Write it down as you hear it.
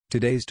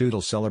Today's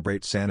Doodle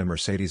celebrates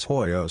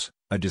Ana-Mercedes-Hoyos,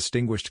 a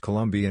distinguished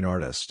Colombian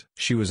artist.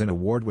 She was an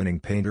award-winning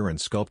painter and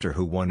sculptor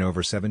who won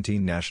over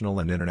 17 national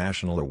and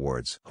international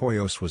awards.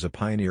 Hoyos was a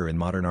pioneer in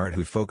modern art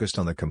who focused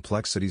on the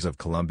complexities of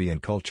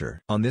Colombian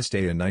culture. On this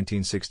day in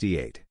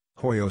 1968,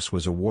 Hoyos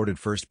was awarded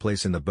first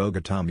place in the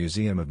Bogotá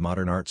Museum of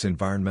Modern Art's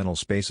Environmental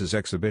Spaces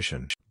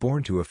exhibition.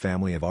 Born to a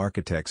family of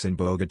architects in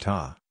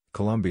Bogotá,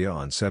 Colombia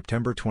on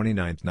September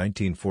 29,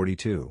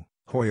 1942.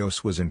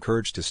 Hoyos was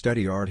encouraged to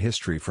study art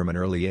history from an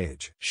early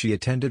age. She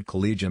attended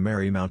Colegio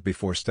Marymount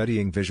before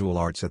studying visual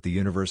arts at the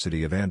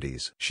University of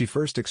Andes. She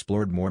first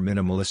explored more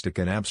minimalistic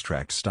and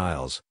abstract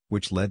styles,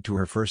 which led to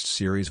her first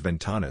series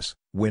Ventanas,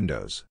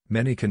 Windows.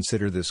 Many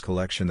consider this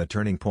collection the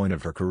turning point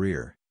of her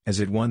career, as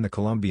it won the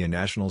Colombian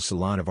National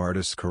Salon of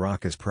Artists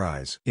Caracas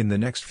Prize. In the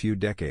next few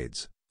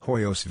decades,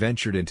 Hoyos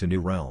ventured into new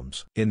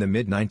realms. In the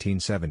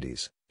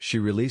mid-1970s, she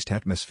released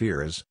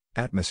Atmospheres,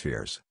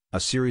 a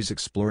series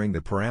exploring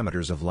the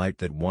parameters of light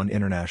that won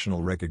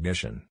international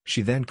recognition.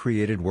 She then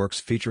created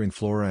works featuring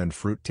flora and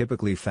fruit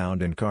typically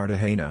found in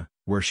Cartagena,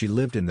 where she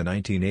lived in the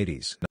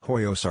 1980s.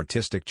 Hoyos'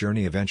 artistic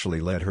journey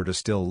eventually led her to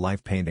still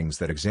life paintings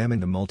that examine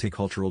the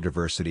multicultural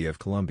diversity of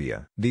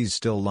Colombia. These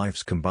still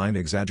lifes combine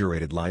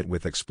exaggerated light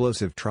with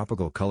explosive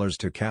tropical colors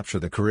to capture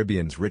the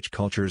Caribbean's rich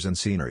cultures and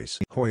sceneries.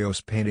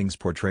 Hoyos' paintings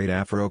portrayed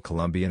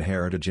Afro-Colombian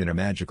heritage in a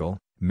magical,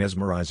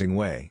 mesmerizing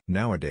way.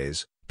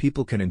 Nowadays,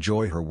 people can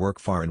enjoy her work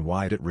far and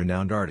wide at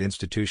renowned art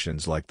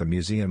institutions like the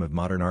Museum of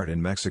Modern Art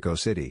in Mexico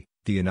City,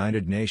 the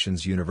United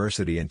Nations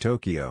University in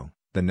Tokyo,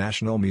 the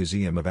National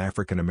Museum of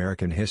African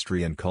American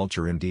History and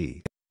Culture in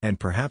D. and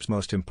perhaps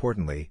most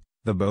importantly,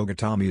 the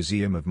Bogotá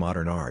Museum of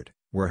Modern Art,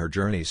 where her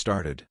journey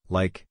started.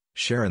 Like,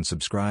 share and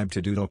subscribe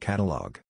to Doodle Catalog.